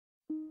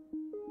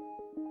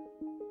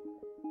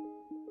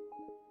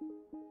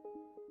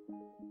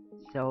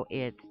So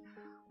it's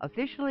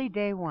officially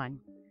day one.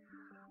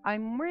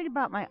 I'm worried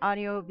about my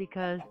audio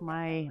because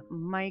my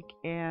mic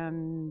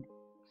and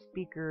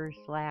speaker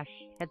slash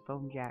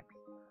headphone jacks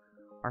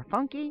are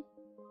funky.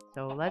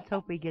 So let's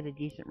hope we get a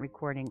decent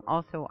recording.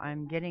 Also,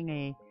 I'm getting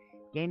a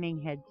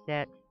gaming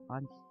headset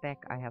on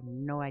spec. I have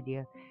no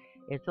idea.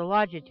 It's a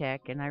Logitech,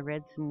 and I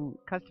read some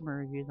customer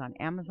reviews on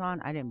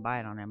Amazon. I didn't buy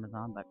it on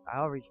Amazon, but I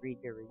always read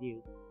their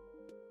reviews.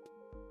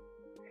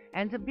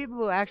 And some people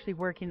who actually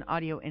work in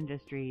audio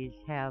industries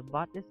have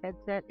bought this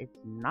headset. It's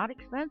not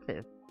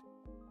expensive,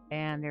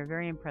 and they're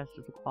very impressed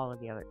with the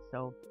quality of it.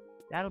 So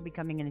that'll be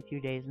coming in a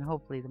few days, and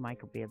hopefully the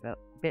mic will be a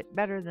bit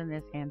better than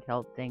this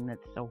handheld thing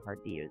that's so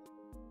hard to use.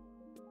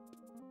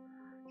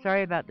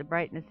 Sorry about the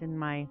brightness in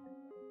my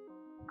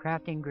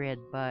crafting grid,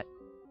 but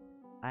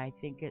I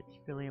think it's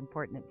really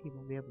important that people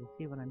be able to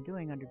see what I'm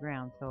doing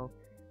underground, so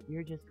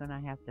you're just going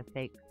to have to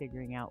fake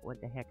figuring out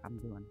what the heck I'm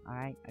doing,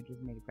 alright? I just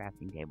made a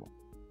crafting table.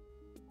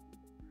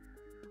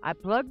 I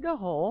plugged a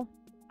hole.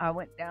 I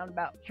went down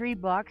about 3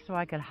 blocks so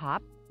I could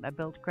hop. I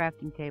built a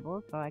crafting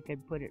table so I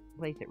could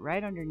place it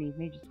right underneath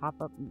me, just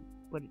hop up and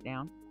put it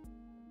down.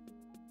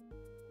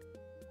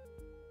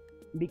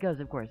 Because,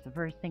 of course, the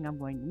first thing I'm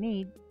going to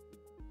need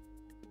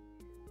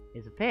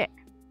is a pick.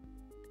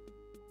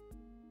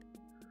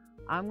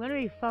 I'm going to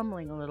be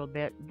fumbling a little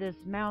bit. This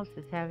mouse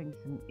is having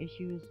some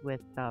issues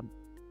with,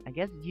 I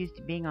guess it's used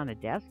to being on a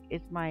desk.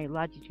 It's my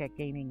Logitech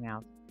gaming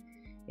mouse.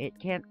 It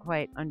can't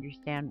quite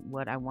understand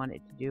what I want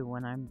it to do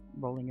when I'm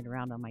rolling it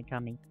around on my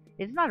tummy.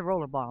 It's not a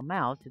rollerball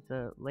mouse, it's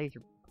a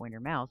laser pointer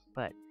mouse,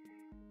 but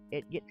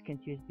it gets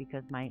confused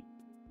because my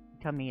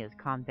tummy is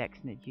convex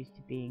and it's used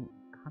to being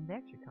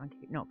convex or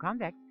concave? No,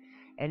 convex,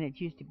 and it's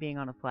used to being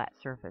on a flat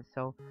surface.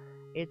 So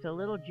it's a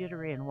little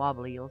jittery and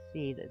wobbly. You'll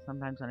see that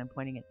sometimes when I'm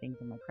pointing at things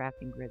in my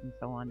crafting grid and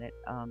so on, that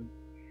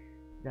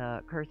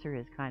the cursor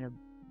is kind of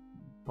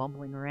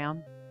bumbling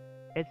around.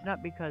 It's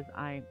not because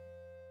I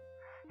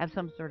have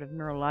some sort of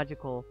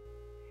neurological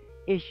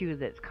issue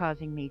that's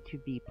causing me to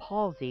be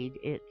palsied.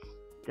 It's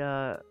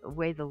the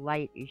way the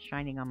light is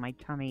shining on my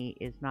tummy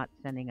is not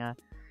sending a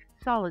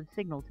solid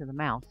signal to the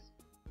mouse.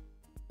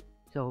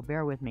 So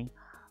bear with me.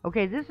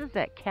 Okay, this is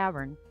that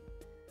cavern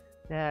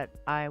that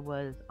I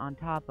was on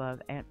top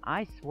of, and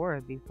I swore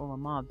it'd be full of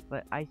mobs,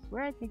 but I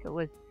swear I think it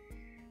was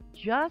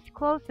just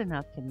close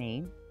enough to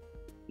me,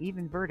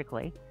 even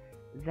vertically,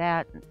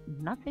 that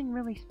nothing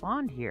really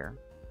spawned here.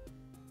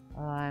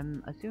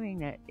 I'm assuming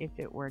that if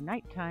it were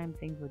nighttime,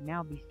 things would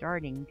now be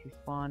starting to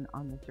spawn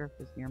on the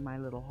surface near my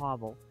little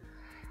hovel.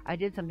 I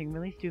did something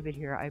really stupid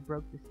here. I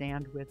broke the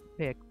sand with a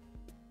pick,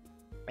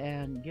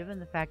 and given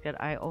the fact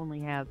that I only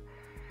have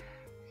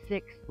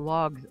 6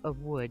 logs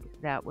of wood,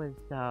 that was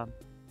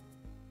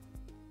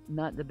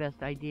not the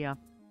best idea.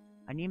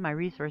 I need my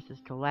resources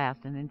to last,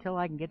 and until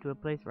I can get to a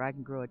place where I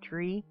can grow a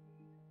tree,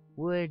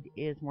 wood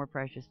is more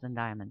precious than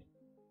diamond.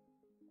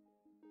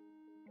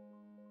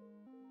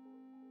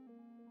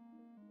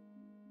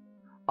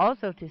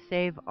 Also, to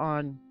save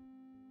on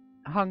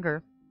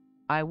hunger,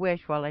 I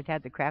wish, while I'd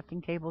had the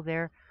crafting table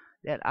there,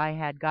 that I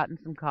had gotten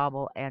some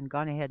cobble and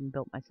gone ahead and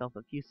built myself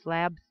a few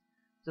slabs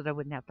so that I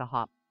wouldn't have to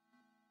hop.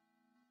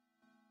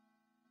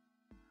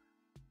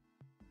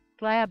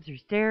 Slabs or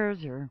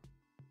stairs or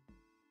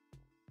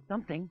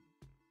something.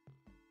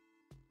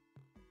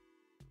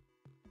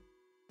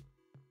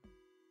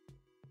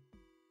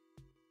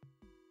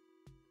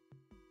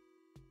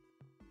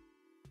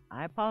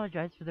 I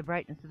apologize for the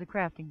brightness of the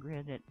crafting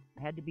grid. It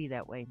had to be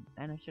that way,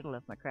 and I should have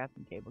left my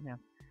crafting table now.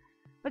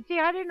 But see,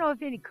 I didn't know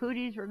if any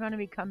cooties were going to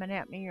be coming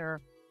at me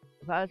or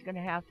if I was going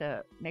to have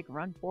to make a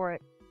run for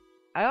it.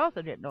 I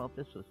also didn't know if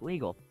this was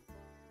legal.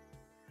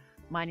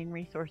 Mining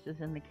resources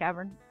in the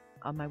cavern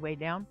on my way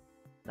down.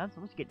 I'm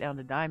supposed to get down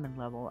to diamond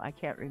level. I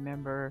can't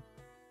remember.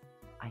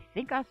 I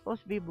think I was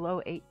supposed to be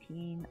below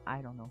 18.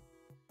 I don't know.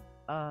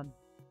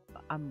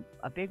 I'm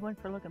a big one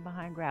for looking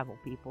behind gravel,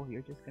 people.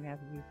 You're just going to have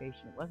to be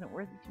patient. It wasn't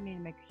worth it to me to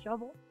make a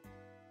shovel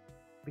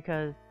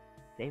because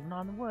saving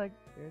on the wood,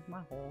 there's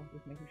my hole,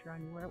 just making sure I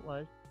knew where it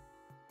was.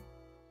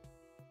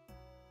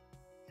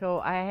 So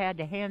I had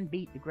to hand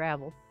beat the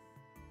gravel.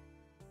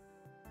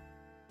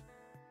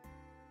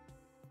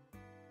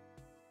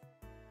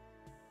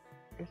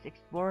 Just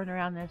exploring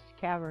around this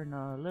cavern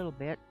a little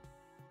bit.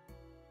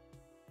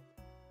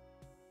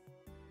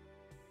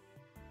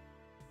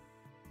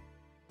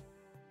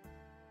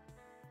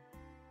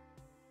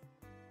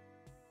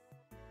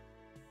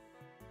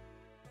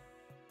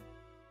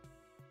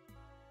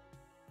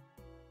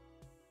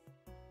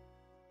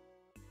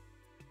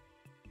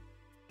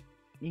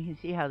 You can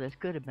see how this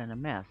could have been a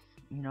mess.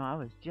 You know, I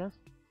was just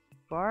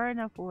far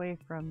enough away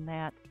from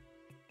that,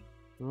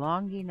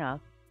 long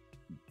enough,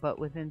 but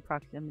within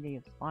proximity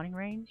of spawning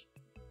range.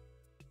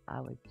 I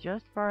was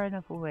just far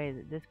enough away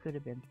that this could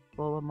have been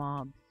full of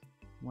mobs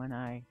when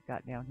I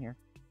got down here.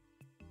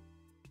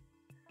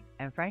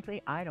 And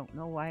frankly, I don't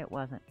know why it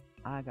wasn't.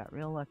 I got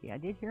real lucky. I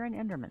did hear an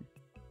Enderman.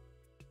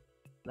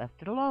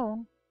 Left it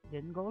alone.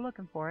 Didn't go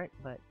looking for it,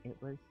 but it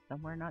was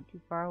somewhere not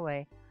too far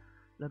away.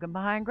 Looking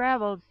behind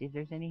gravel to see if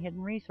there's any hidden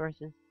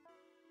resources.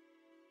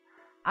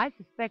 I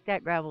suspect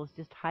that gravel is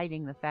just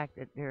hiding the fact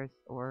that there's,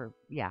 or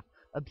yeah,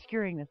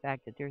 obscuring the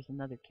fact that there's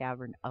another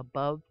cavern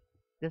above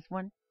this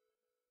one,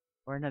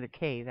 or another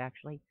cave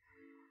actually.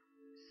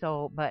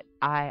 So, but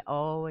I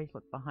always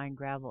look behind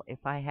gravel if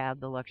I have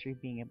the luxury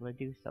of being able to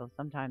do so.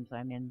 Sometimes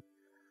I'm in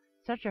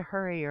such a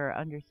hurry or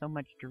under so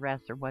much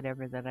duress or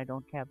whatever that I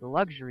don't have the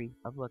luxury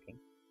of looking.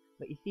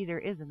 But you see, there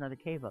is another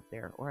cave up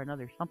there, or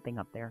another something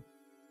up there.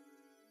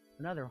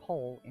 Another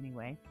hole,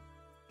 anyway.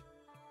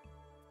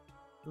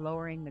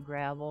 Lowering the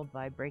gravel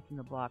by breaking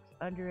the blocks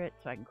under it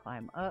so I can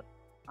climb up.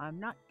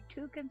 I'm not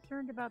too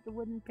concerned about the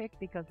wooden pick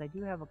because I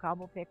do have a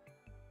cobble pick.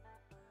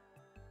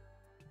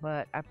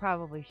 But I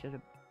probably should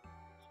have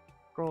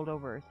scrolled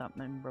over or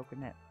something and broken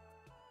that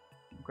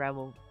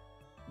gravel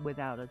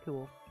without a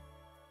tool.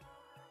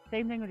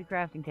 Same thing with your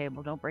crafting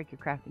table. Don't break your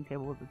crafting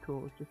table with a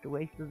tool. It's just a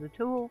waste of the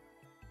tool.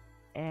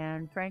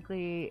 And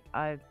frankly,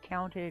 I've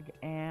counted,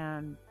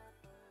 and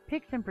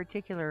picks in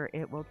particular,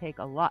 it will take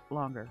a lot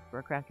longer for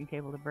a crafting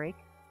table to break.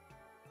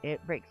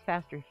 It breaks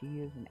faster if you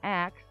use an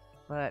axe,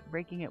 but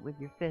breaking it with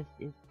your fist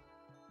is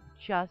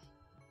just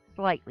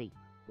slightly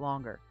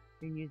longer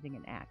than using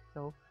an axe.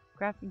 So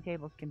crafting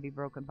tables can be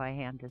broken by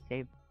hand to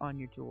save on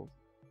your tools.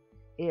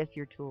 If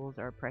your tools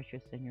are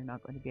precious and you're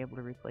not going to be able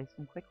to replace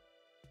them quickly.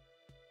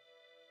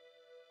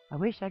 I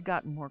wish I'd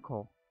gotten more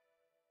coal.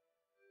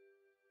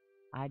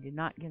 I did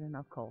not get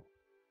enough coal.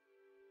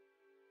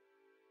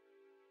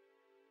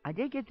 I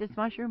did get this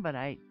mushroom, but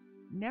I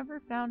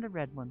never found a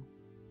red one.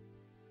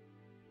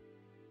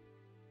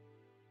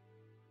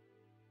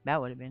 That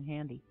would have been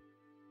handy.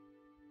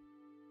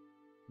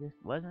 This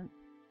wasn't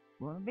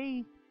going to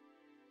be.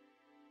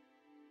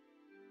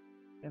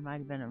 There might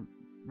have been a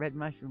red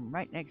mushroom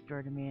right next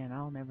door to me, and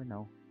I'll never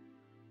know.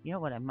 You know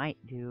what I might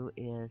do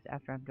is,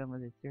 after I'm done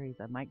with this series,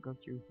 I might go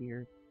through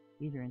here,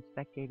 either in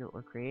spectator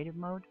or creative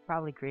mode.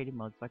 Probably creative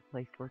mode, so I can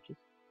place torches.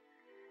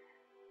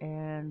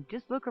 And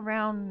just look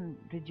around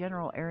the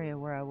general area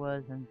where I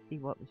was and see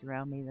what was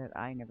around me that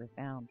I never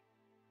found.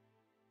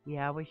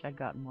 Yeah, I wish I'd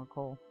gotten more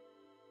coal.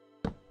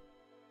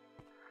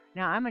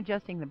 Now I'm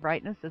adjusting the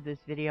brightness of this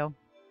video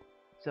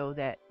so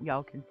that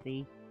y'all can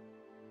see.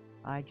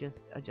 I just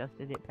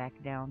adjusted it back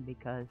down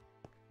because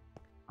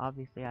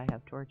obviously I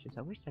have torches.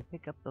 I wish I'd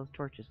pick up those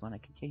torches when I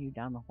continued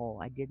down the hole.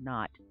 I did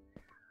not.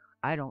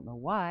 I don't know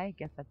why. I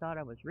guess I thought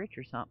I was rich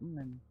or something,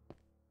 and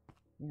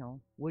you know,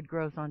 wood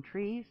grows on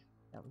trees.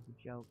 That was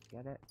a joke,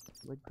 get it?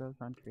 Wood grows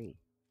on trees.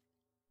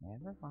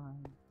 Never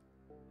mind.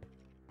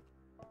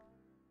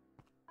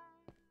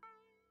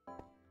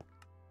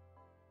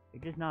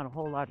 There's just not a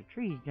whole lot of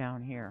trees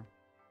down here.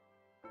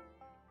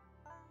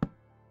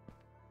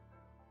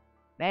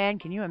 Man,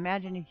 can you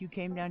imagine if you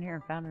came down here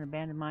and found an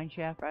abandoned mine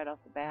shaft right off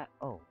the bat?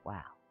 Oh,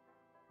 wow.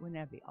 Wouldn't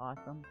that be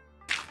awesome?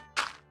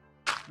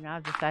 You know,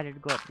 I've decided to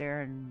go up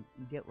there and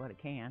get what I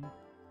can.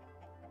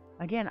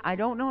 Again, I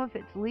don't know if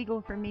it's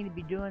legal for me to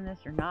be doing this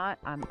or not.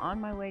 I'm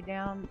on my way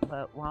down,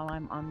 but while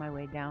I'm on my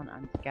way down,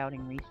 I'm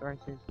scouting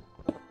resources.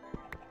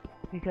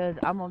 Because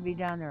I'm going to be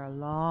down there a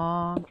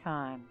long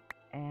time.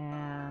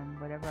 And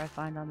whatever I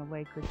find on the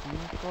way could be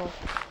useful.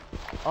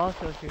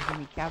 Also, if there's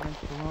any caverns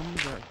below me,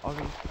 there's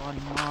already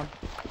spawning mobs.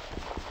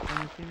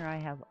 And the sooner I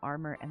have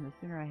armor, and the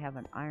sooner I have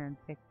an iron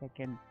pick that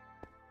can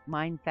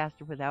mine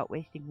faster without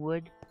wasting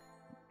wood,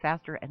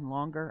 faster and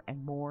longer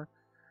and more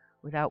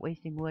without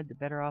wasting wood, the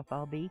better off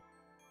I'll be.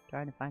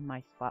 Trying to find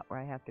my spot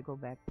where I have to go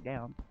back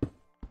down.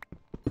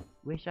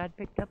 Wish I'd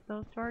picked up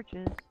those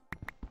torches.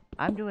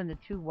 I'm doing the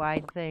 2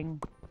 wide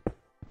thing.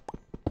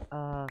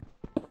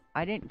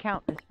 I didn't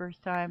count this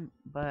first time,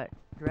 but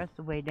the rest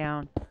of the way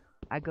down,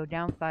 I go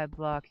down 5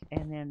 blocks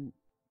and then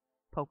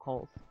poke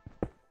holes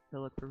to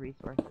look for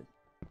resources.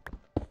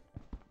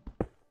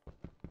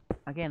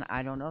 Again,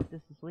 I don't know if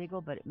this is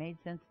legal, but it made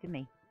sense to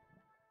me.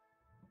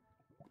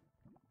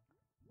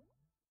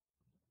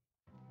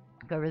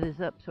 Cover this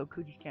up so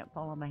cooties can't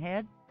fall on my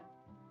head.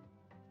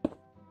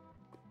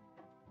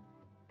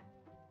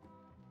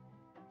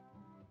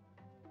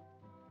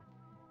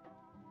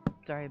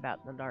 Sorry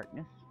about the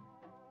darkness.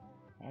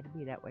 Had to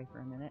be that way for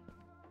a minute.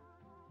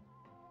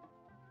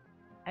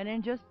 And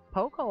then just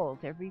poke holes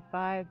every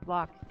 5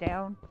 blocks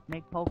down.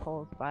 Make poke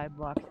holes 5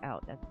 blocks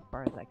out. That's as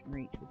far as I can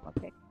reach with my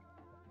pick.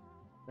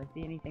 If I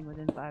see anything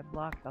within 5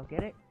 blocks, I'll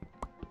get it.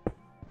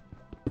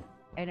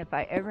 And if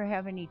I ever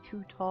have any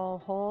too tall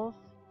holes,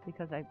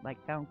 because I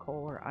like found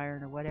coal or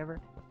iron or whatever,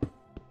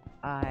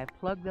 I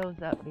plug those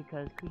up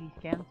because cooties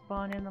can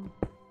spawn in them.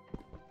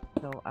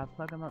 So I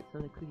plug them up so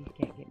the cooties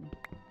can't get me.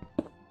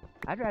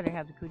 I'd rather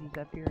have the cooties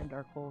up here in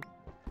dark holes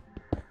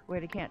where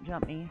they can't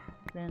jump me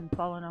than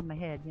falling on my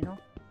head, you know?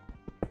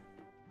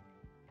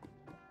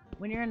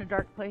 When you're in a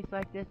dark place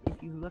like this, if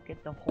you look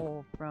at the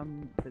hole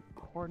from the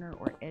corner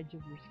or edge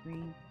of your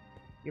screen,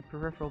 your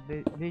peripheral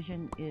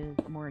vision is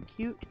more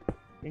acute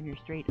than your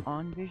straight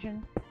on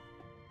vision.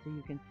 So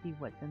you can see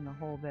what's in the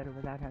hole better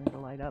without having to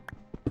light up.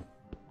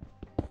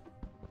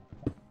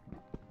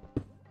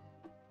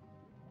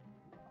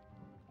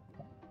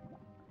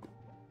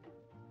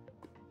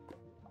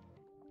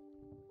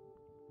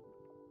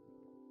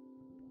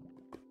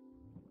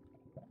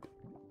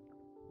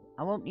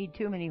 I won't need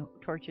too many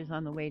torches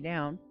on the way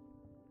down,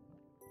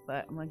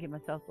 but I'm going to give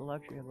myself the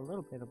luxury of a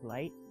little bit of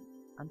light.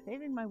 I'm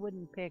saving my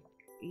wooden pick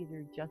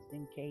either just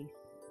in case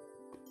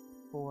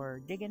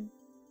for digging,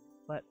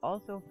 but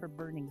also for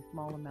burning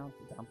small amounts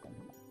of something.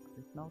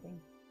 For smelting.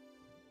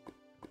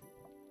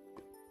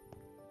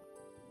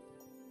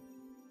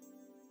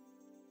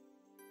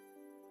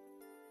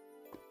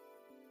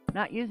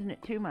 Not using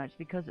it too much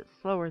because it's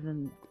slower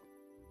than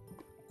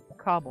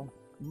cobble.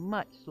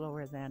 Much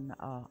slower than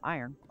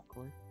iron, of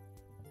course.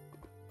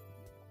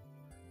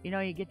 You know,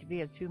 you get to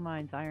be of two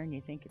minds. Iron,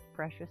 you think it's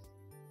precious.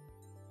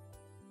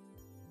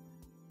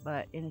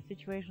 But in a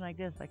situation like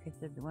this, like I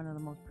said, one of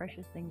the most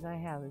precious things I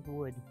have is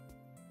wood.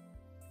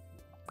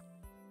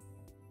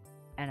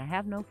 And I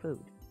have no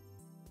food.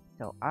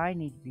 So I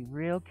need to be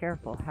real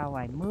careful how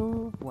I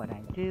move, what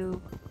I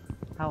do,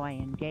 how I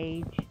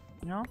engage,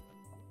 you know?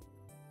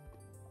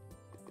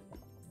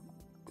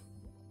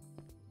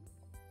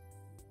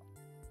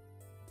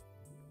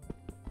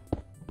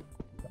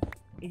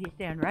 If you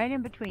stand right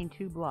in between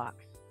two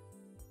blocks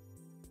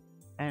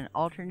and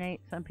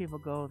alternate, some people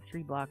go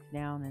 3 blocks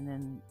down and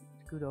then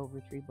scoot over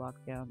 3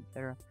 blocks down,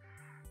 etc.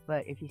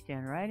 But if you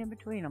stand right in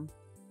between them,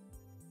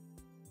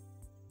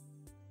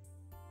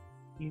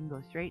 you can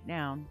go straight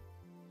down,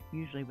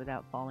 usually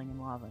without falling in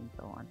lava and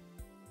so on.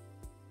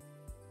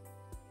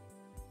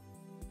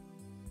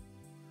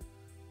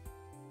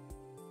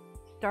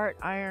 Start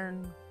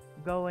iron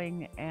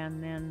going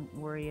and then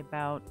worry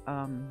about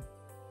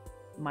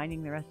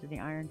mining the rest of the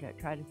iron to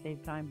try to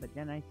save time, but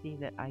then I see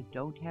that I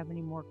don't have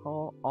any more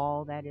coal.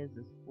 All that is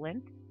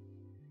flint.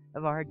 I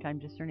have a hard time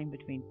discerning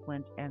between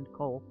flint and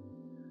coal,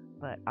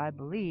 but I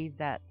believe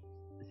that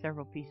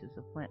several pieces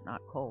of flint,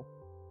 not coal.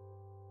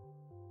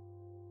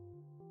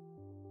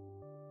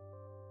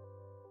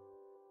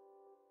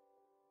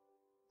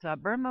 So I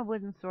burned my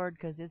wooden sword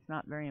because it's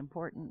not very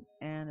important,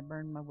 and I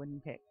burned my wooden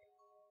pick.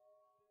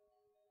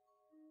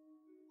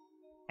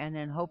 And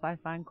then hope I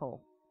find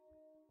coal,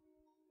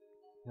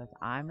 because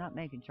I'm not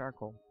making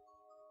charcoal.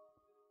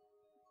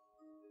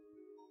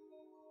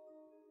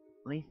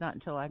 At least not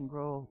until I can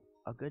grow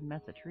a good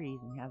mess of trees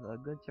and have a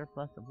good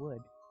surplus of wood.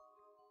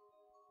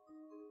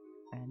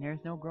 And there's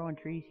no growing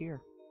trees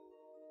here.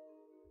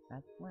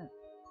 That's flint.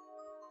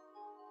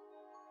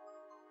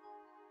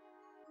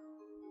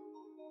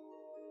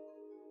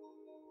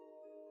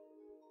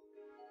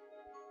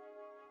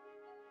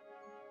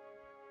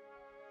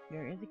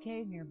 There is a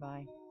cave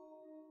nearby.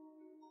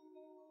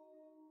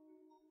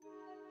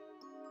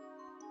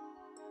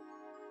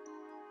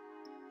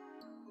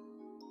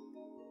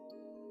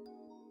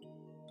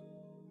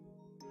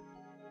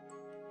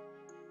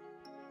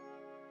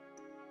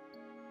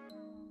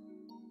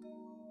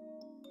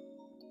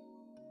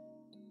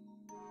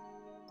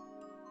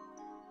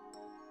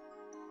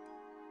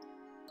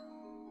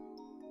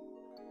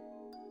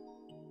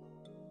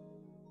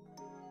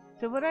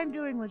 So what I'm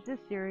doing with this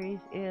series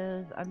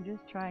is I'm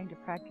just trying to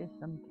practice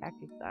some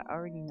tactics I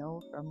already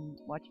know from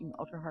watching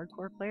ultra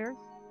hardcore players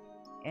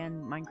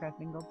and Minecraft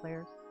bingo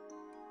players.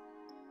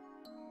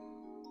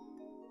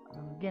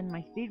 Again,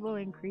 my speed will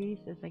increase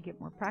as I get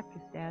more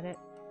practiced at it,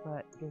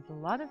 but there's a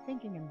lot of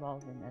thinking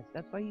involved in this.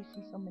 That's why you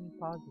see so many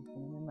pauses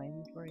when I'm in my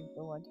inventory and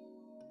so on.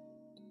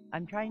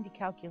 I'm trying to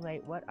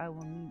calculate what I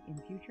will need in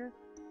future.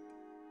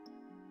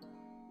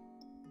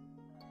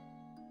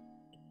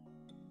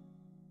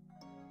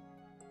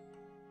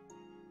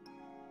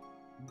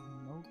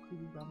 No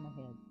cooties on my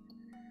head.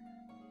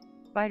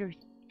 Spiders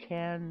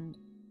can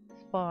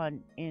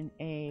spawn in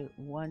a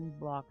 1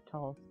 block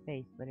tall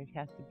space, but it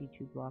has to be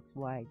 2 blocks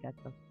wide. That's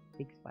how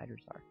big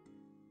spiders are.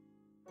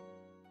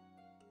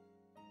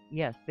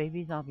 Yes,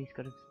 baby zombies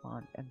could have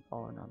spawned and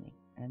fallen on me,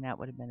 and that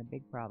would have been a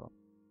big problem.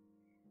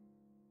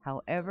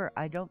 However,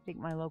 I don't think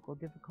my local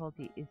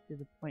difficulty is to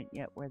the point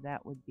yet where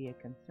that would be a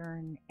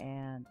concern,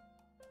 and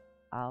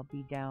I'll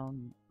be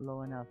down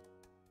low enough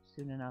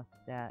soon enough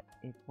that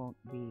it won't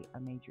be a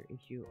major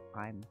issue,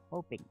 I'm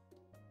hoping.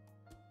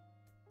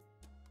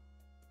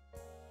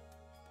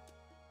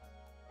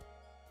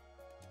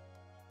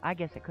 I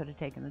guess it could have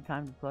taken the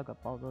time to plug up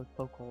all those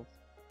poke holes.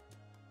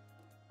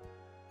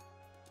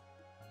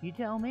 You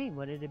tell me,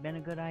 would it have been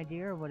a good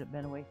idea or would it have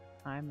been a waste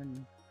of time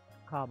and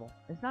cobble?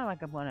 It's not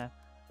like I'm going to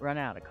run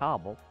out of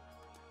cobble.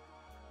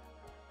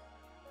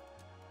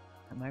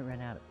 I might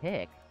run out of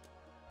picks.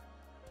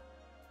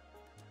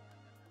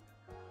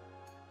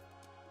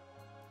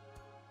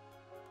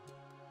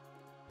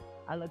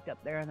 I looked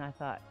up there and I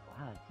thought,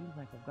 wow, it seems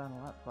like I've gone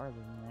a lot farther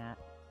than that.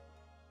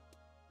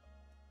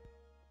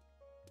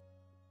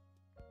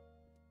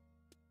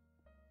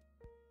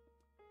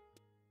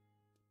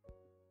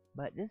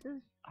 But this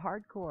is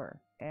hardcore,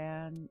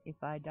 and if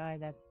I die,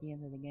 that's the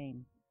end of the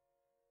game.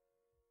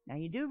 Now,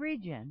 you do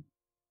regen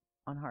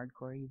on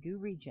hardcore. You do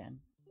regen.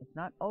 It's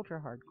not ultra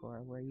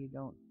hardcore, where you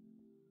don't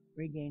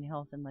regain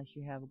health unless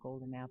you have a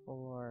golden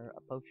apple or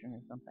a potion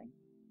or something.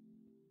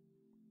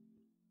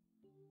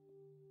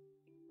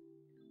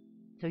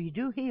 So you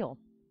do heal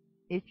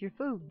if your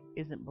food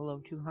isn't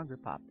below 2 hunger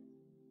pops.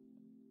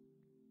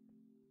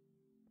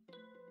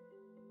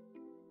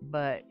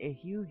 But if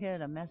you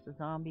hit a mess of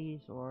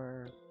zombies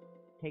or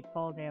take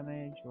fall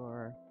damage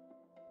or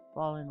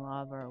fall in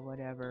lava or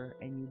whatever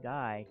and you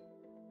die,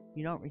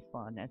 you don't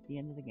respawn. That's the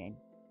end of the game.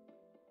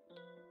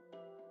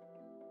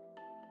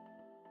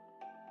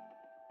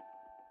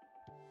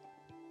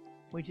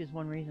 Which is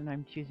one reason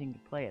I'm choosing to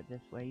play it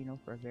this way. You know,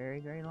 for a very,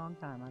 very long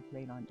time I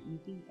played on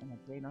easy and I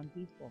played on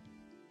peaceful.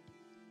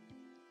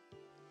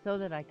 So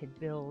that I could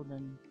build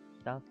and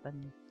stuff,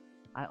 and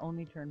I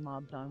only turned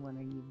mobs on when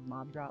I needed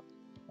mob drops,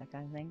 that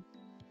kind of thing.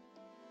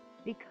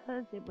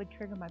 Because it would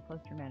trigger my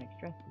post-traumatic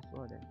stress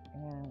disorder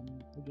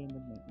and the game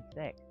would make me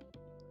sick.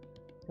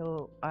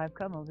 So I've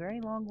come a very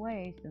long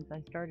way since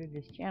I started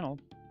this channel,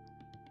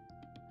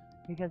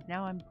 because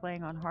now I'm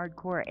playing on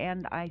hardcore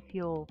and I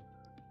feel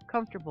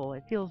comfortable.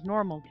 It feels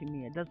normal to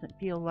me. It doesn't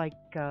feel like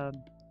a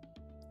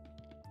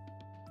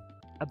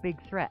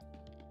big threat.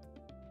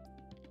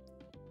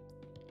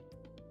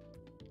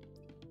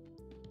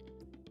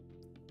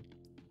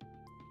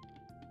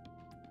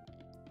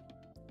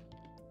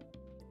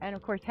 And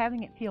of course,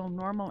 having it feel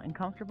normal and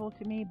comfortable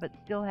to me, but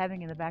still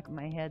having in the back of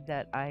my head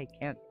that I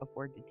can't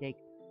afford to take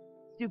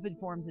stupid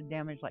forms of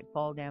damage like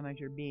fall damage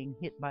or being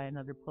hit by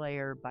another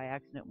player by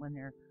accident when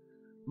they're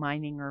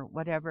mining or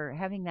whatever.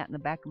 Having that in the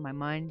back of my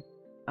mind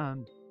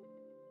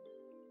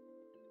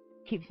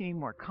keeps me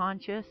more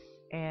conscious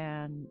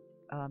and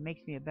makes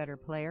me a better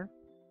player.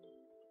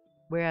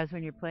 Whereas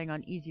when you're playing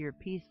on easier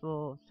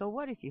peaceful, so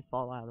what if you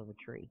fall out of a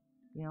tree?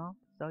 You know,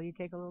 so you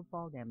take a little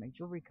fall damage,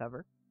 you'll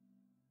recover.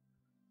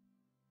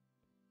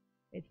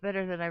 It's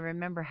better that I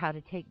remember how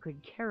to take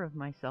good care of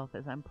myself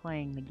as I'm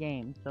playing the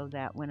game, so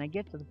that when I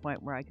get to the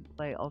point where I can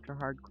play ultra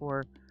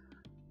hardcore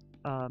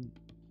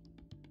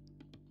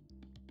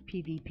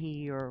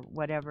PvP or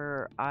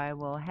whatever, I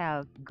will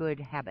have good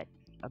habits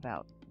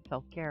about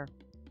self-care.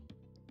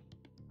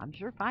 I'm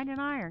sure finding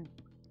iron.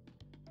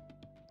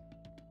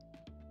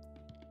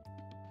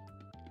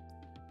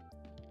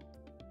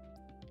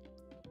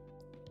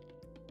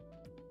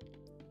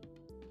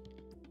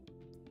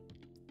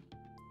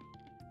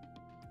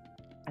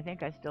 I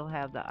think I still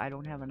have the I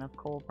don't have enough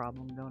coal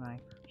problem, don't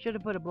I? Should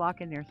have put a block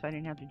in there so I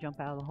didn't have to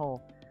jump out of the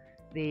hole.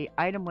 The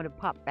item would have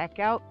popped back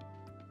out.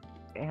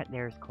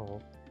 There's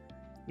coal.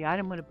 The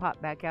item would have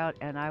popped back out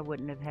and I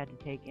wouldn't have had to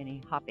take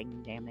any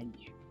hopping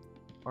damage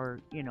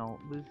or, you know,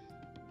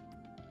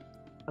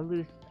 a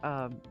loose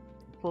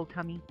full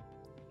tummy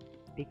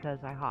because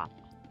I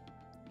hopped.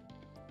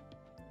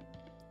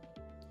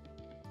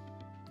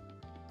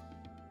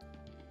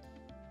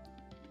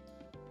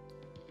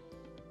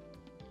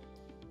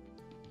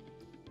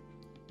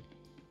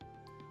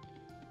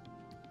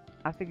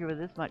 I figure with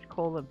this much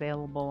coal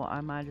available,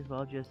 I might as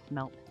well just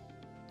smelt.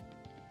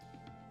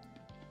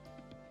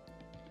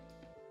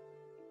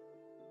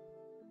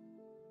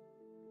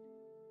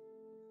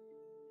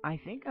 I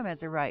think I'm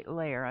at the right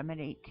layer. I'm at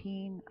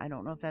 18. I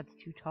don't know if that's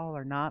too tall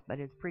or not, but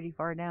it's pretty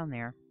far down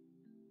there.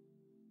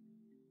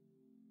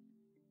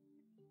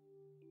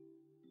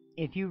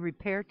 If you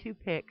repair 2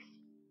 picks,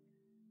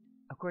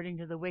 according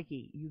to the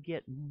wiki, you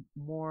get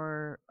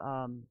more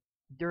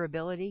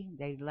durability.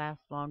 They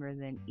last longer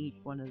than each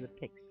one of the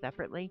picks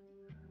separately.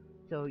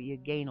 So you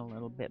gain a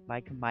little bit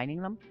by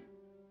combining them.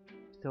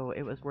 So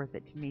it was worth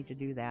it to me to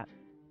do that.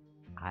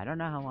 I don't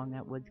know how long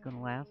that wood's going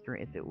to last or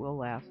if it will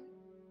last.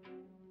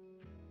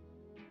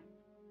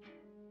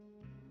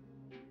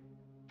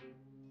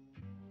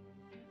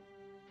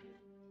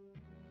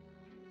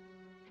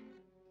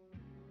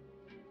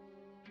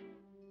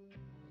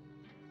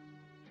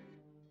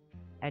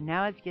 And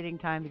now it's getting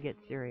time to get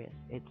serious.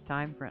 It's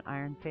time for an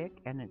iron pick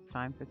and it's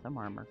time for some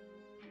armor.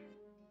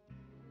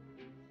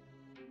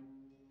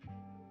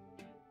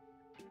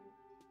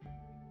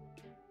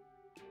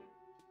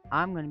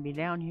 I'm going to be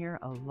down here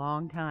a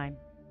long time.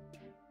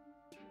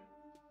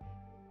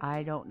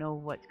 I don't know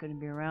what's going to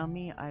be around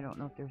me. I don't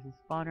know if there's a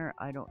spawner.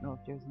 I don't know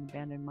if there's an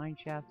abandoned mine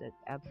shaft that's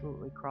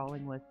absolutely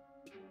crawling with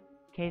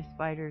cave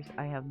spiders.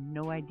 I have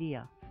no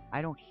idea.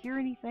 I don't hear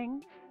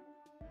anything.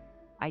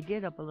 I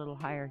did up a little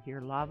higher hear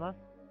lava,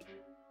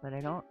 but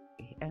I don't,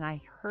 and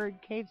I heard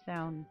cave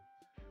sounds,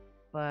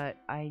 but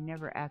I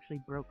never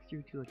actually broke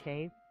through to a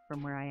cave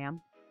from where I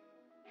am.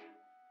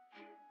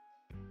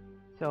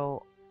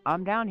 So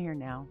I'm down here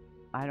now.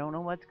 I don't know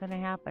what's going to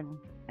happen,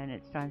 and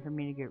it's time for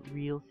me to get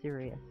real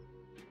serious.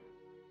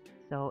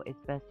 So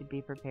it's best to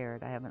be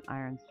prepared. I have an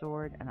iron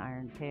sword, an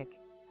iron pick,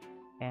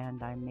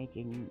 and I'm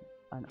making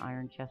an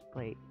iron chest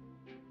plate.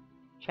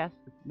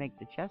 Make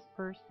the chest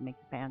first, make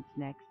the pants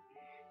next,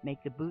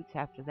 make the boots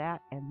after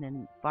that, and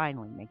then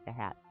finally make the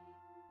hat.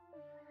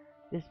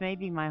 This may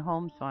be my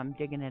home, so I'm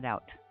digging it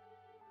out.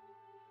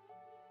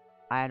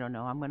 I don't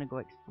know. I'm going to go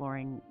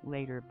exploring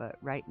later, but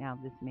right now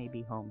this may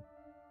be home.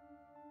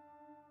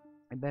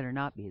 It better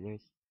not be.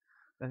 There's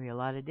going to be a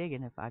lot of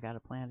digging if I got to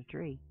plant a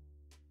tree.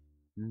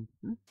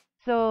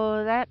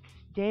 So that's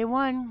day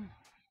 1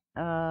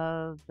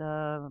 of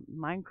the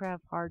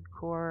Minecraft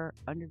Hardcore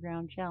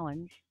Underground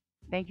Challenge.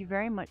 Thank you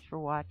very much for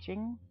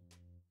watching.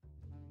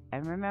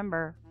 And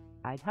remember,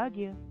 I'd hug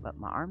you, but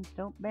my arms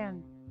don't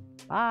bend.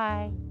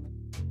 Bye.